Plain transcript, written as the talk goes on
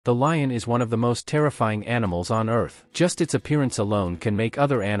the lion is one of the most terrifying animals on Earth. Just its appearance alone can make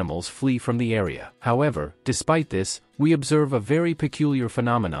other animals flee from the area. However, despite this, we observe a very peculiar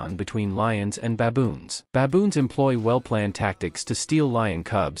phenomenon between lions and baboons. Baboons employ well-planned tactics to steal lion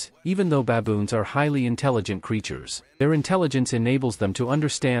cubs, even though baboons are highly intelligent creatures. Their intelligence enables them to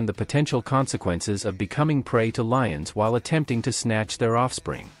understand the potential consequences of becoming prey to lions while attempting to snatch their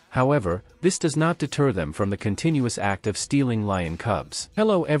offspring. However, this does not deter them from the continuous act of stealing lion cubs.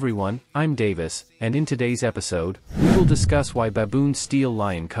 Hello everyone, I'm Davis, and in today's episode, we will discuss why baboons steal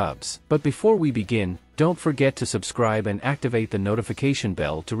lion cubs. But before we begin, don't forget to subscribe and activate the notification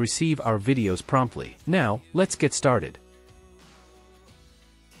bell to receive our videos promptly. Now, let's get started.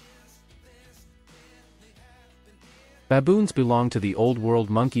 Baboons belong to the Old World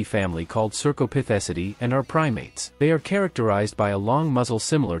monkey family called Cercopithecidae and are primates. They are characterized by a long muzzle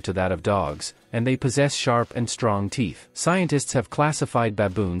similar to that of dogs, and they possess sharp and strong teeth. Scientists have classified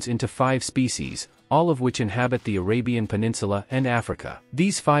baboons into 5 species, all of which inhabit the Arabian Peninsula and Africa.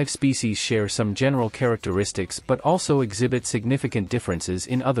 These 5 species share some general characteristics but also exhibit significant differences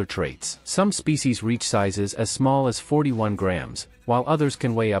in other traits. Some species reach sizes as small as 41 grams, while others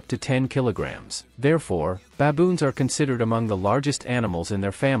can weigh up to 10 kilograms. Therefore, baboons are considered among the largest animals in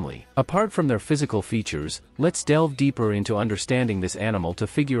their family. Apart from their physical features, let's delve deeper into understanding this animal to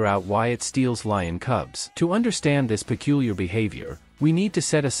figure out why it steals lion cubs. To understand this peculiar behavior, we need to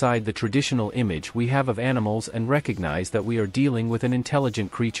set aside the traditional image we have of animals and recognize that we are dealing with an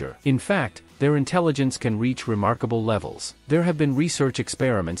intelligent creature. In fact, their intelligence can reach remarkable levels. There have been research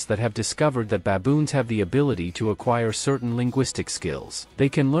experiments that have discovered that baboons have the ability to acquire certain linguistic skills. They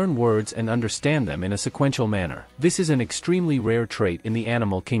can learn words and understand them in a sequential manner. This is an extremely rare trait in the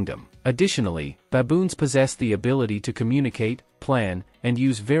animal kingdom. Additionally, baboons possess the ability to communicate, plan, and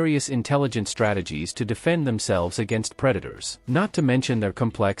use various intelligent strategies to defend themselves against predators. Not to mention their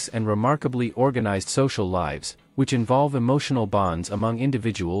complex and remarkably organized social lives, which involve emotional bonds among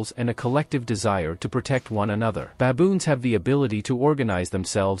individuals and a collective desire to protect one another. Baboons have the ability to organize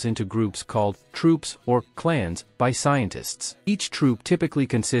themselves into groups called troops or clans by scientists. Each troop typically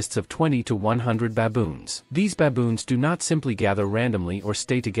consists of 20 to 100 baboons. These baboons do not simply gather randomly or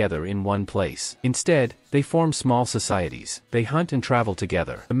stay together in one place. Instead, they form small societies. They hunt and travel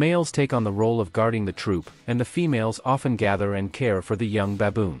together. The males take on the role of guarding the troop, and the females often gather and care for the young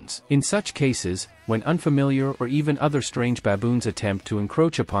baboons. In such cases, when unfamiliar or even other strange baboons attempt to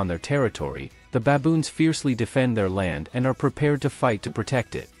encroach upon their territory, the baboons fiercely defend their land and are prepared to fight to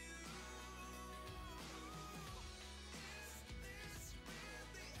protect it.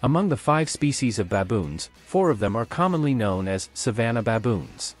 Among the 5 species of baboons, 4 of them are commonly known as savanna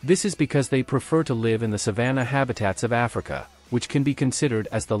baboons. This is because they prefer to live in the savanna habitats of Africa, which can be considered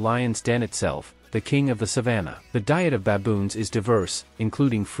as the lion's den itself, the king of the savanna. The diet of baboons is diverse,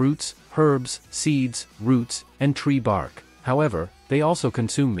 including fruits, herbs, seeds, roots, and tree bark. However, they also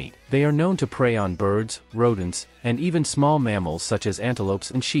consume meat. They are known to prey on birds, rodents, and even small mammals such as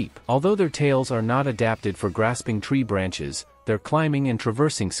antelopes and sheep. Although their tails are not adapted for grasping tree branches, their climbing and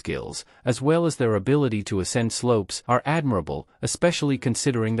traversing skills, as well as their ability to ascend slopes, are admirable, especially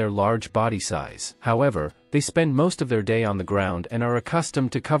considering their large body size. However, they spend most of their day on the ground and are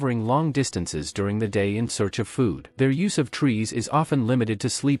accustomed to covering long distances during the day in search of food. Their use of trees is often limited to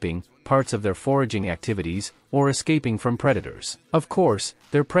sleeping, parts of their foraging activities, or escaping from predators. Of course,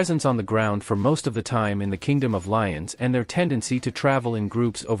 their presence on the ground for most of the time in the kingdom of lions and their tendency to travel in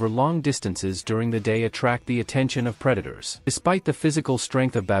groups over long distances during the day attract the attention of predators. Despite the physical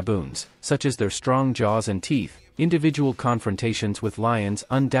strength of baboons, such as their strong jaws and teeth, individual confrontations with lions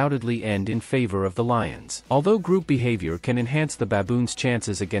undoubtedly end in favor of the lions. Although group behavior can enhance the baboon's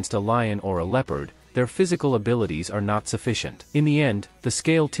chances against a lion or a leopard, their physical abilities are not sufficient. In the end, the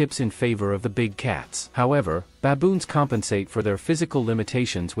scale tips in favor of the big cats. However, baboons compensate for their physical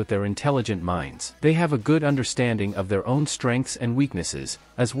limitations with their intelligent minds. They have a good understanding of their own strengths and weaknesses,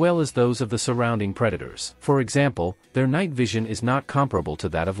 as well as those of the surrounding predators. For example, their night vision is not comparable to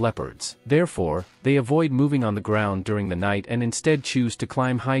that of leopards. Therefore, they avoid moving on the ground during the night and instead choose to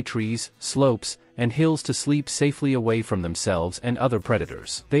climb high trees, slopes, and hills to sleep safely away from themselves and other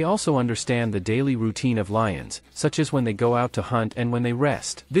predators. They also understand the daily routine of lions, such as when they go out to hunt and when they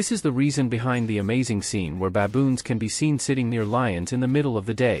rest. This is the reason behind the amazing scene where baboons can be seen sitting near lions in the middle of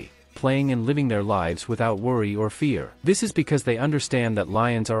the day, playing and living their lives without worry or fear. This is because they understand that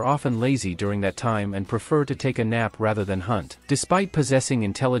lions are often lazy during that time and prefer to take a nap rather than hunt. Despite possessing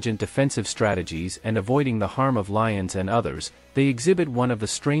intelligent defensive strategies and avoiding the harm of lions and others, they exhibit one of the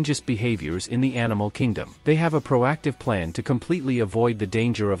strangest behaviors in the animal kingdom. They have a proactive plan to completely avoid the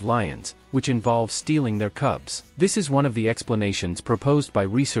danger of lions, which involves stealing their cubs. This is one of the explanations proposed by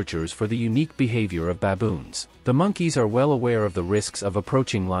researchers for the unique behavior of baboons. The monkeys are well aware of the risks of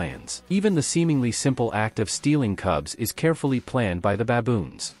approaching lions. Even the seemingly simple act of stealing cubs is carefully planned by the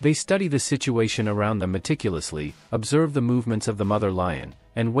baboons. They study the situation around them meticulously, observe the movements of the mother lion,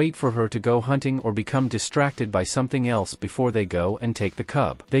 and wait for her to go hunting or become distracted by something else before they go and take the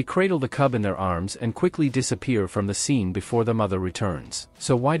cub. They cradle the cub in their arms and quickly disappear from the scene before the mother returns.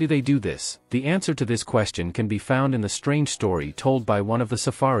 So why do they do this? The answer to this question can be found in the strange story told by one of the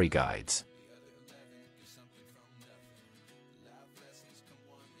safari guides.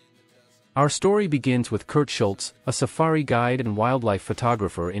 Our story begins with Kurt Schultz, a safari guide and wildlife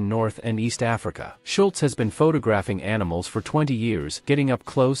photographer in North and East Africa. Schultz has been photographing animals for 20 years, getting up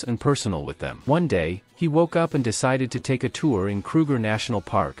close and personal with them. One day, he woke up and decided to take a tour in Kruger National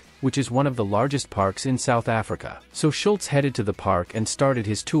Park, which is one of the largest parks in South Africa. So Schultz headed to the park and started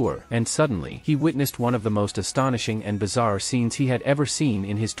his tour, and suddenly, he witnessed one of the most astonishing and bizarre scenes he had ever seen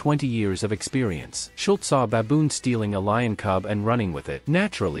in his 20 years of experience. Schultz saw a baboon stealing a lion cub and running with it.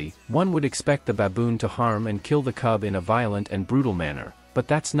 Naturally, one would expect the baboon to harm and kill the cub in a violent and brutal manner. But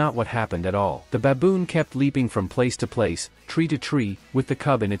that's not what happened at all. The baboon kept leaping from place to place, tree to tree, with the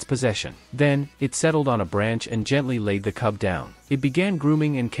cub in its possession. Then, it settled on a branch and gently laid the cub down. It began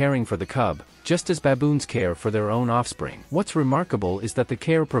grooming and caring for the cub, just as baboons care for their own offspring. What's remarkable is that the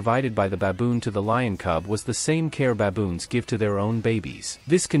care provided by the baboon to the lion cub was the same care baboons give to their own babies.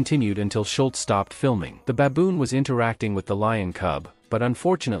 This continued until Schultz stopped filming. The baboon was interacting with the lion cub, but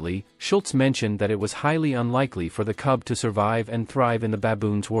unfortunately, Schultz mentioned that it was highly unlikely for the cub to survive and thrive in the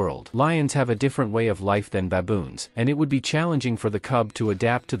baboon's world. Lions have a different way of life than baboons, and it would be challenging for the cub to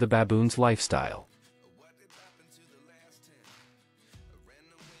adapt to the baboon's lifestyle.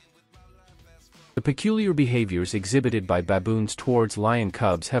 The peculiar behaviors exhibited by baboons towards lion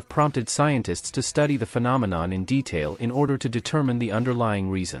cubs have prompted scientists to study the phenomenon in detail in order to determine the underlying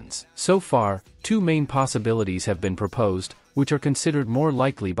reasons. So far, two main possibilities have been proposed, which are considered more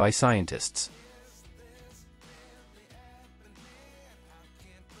likely by scientists.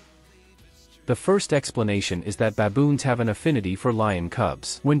 The first explanation is that baboons have an affinity for lion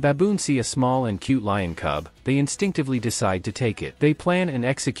cubs. When baboons see a small and cute lion cub, they instinctively decide to take it. They plan and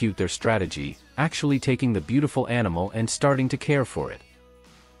execute their strategy, actually taking the beautiful animal and starting to care for it.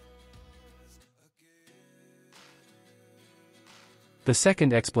 The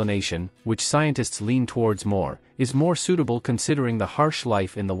second explanation, which scientists lean towards more, is more suitable considering the harsh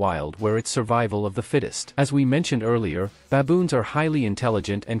life in the wild where it's survival of the fittest. As we mentioned earlier, baboons are highly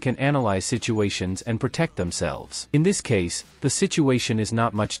intelligent and can analyze situations and protect themselves. In this case, the situation is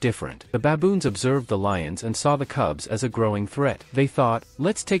not much different. The baboons observed the lions and saw the cubs as a growing threat. They thought,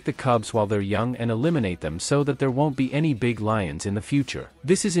 let's take the cubs while they're young and eliminate them so that there won't be any big lions in the future.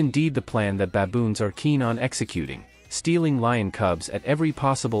 This is indeed the plan that baboons are keen on executing, stealing lion cubs at every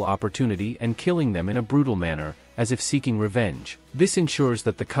possible opportunity and killing them in a brutal manner, as if seeking revenge. This ensures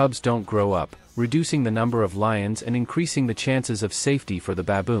that the cubs don't grow up, reducing the number of lions and increasing the chances of safety for the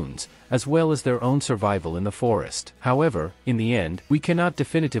baboons, as well as their own survival in the forest. However, in the end, we cannot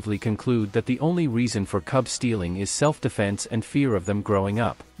definitively conclude that the only reason for cub stealing is self-defense and fear of them growing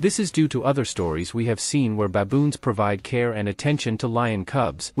up. This is due to other stories we have seen where baboons provide care and attention to lion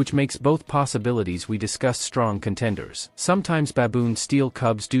cubs, which makes both possibilities we discussed strong contenders. Sometimes baboons steal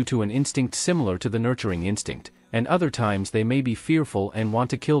cubs due to an instinct similar to the nurturing instinct, and other times they may be fearful and want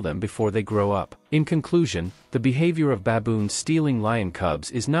to kill them before they grow up. In conclusion, the behavior of baboons stealing lion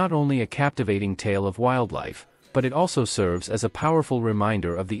cubs is not only a captivating tale of wildlife, but it also serves as a powerful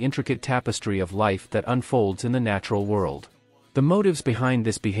reminder of the intricate tapestry of life that unfolds in the natural world. The motives behind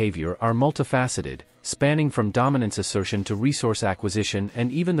this behavior are multifaceted, spanning from dominance assertion to resource acquisition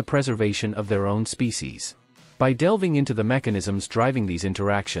and even the preservation of their own species. By delving into the mechanisms driving these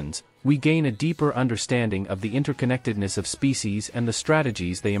interactions, we gain a deeper understanding of the interconnectedness of species and the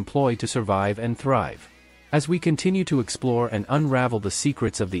strategies they employ to survive and thrive. As we continue to explore and unravel the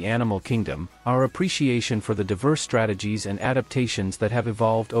secrets of the animal kingdom, our appreciation for the diverse strategies and adaptations that have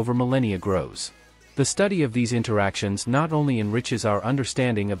evolved over millennia grows. The study of these interactions not only enriches our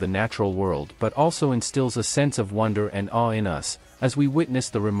understanding of the natural world but also instills a sense of wonder and awe in us, as we witness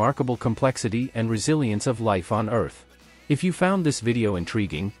the remarkable complexity and resilience of life on Earth. If you found this video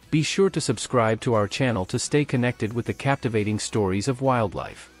intriguing, be sure to subscribe to our channel to stay connected with the captivating stories of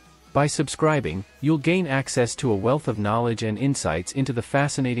wildlife. By subscribing, you'll gain access to a wealth of knowledge and insights into the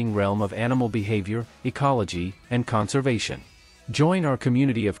fascinating realm of animal behavior, ecology, and conservation. Join our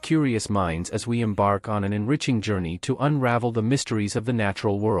community of curious minds as we embark on an enriching journey to unravel the mysteries of the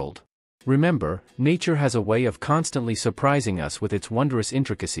natural world. Remember, nature has a way of constantly surprising us with its wondrous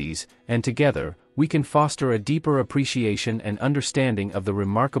intricacies, and together, we can foster a deeper appreciation and understanding of the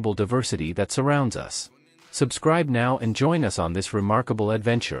remarkable diversity that surrounds us. Subscribe now and join us on this remarkable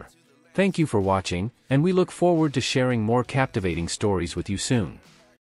adventure. Thank you for watching, and we look forward to sharing more captivating stories with you soon.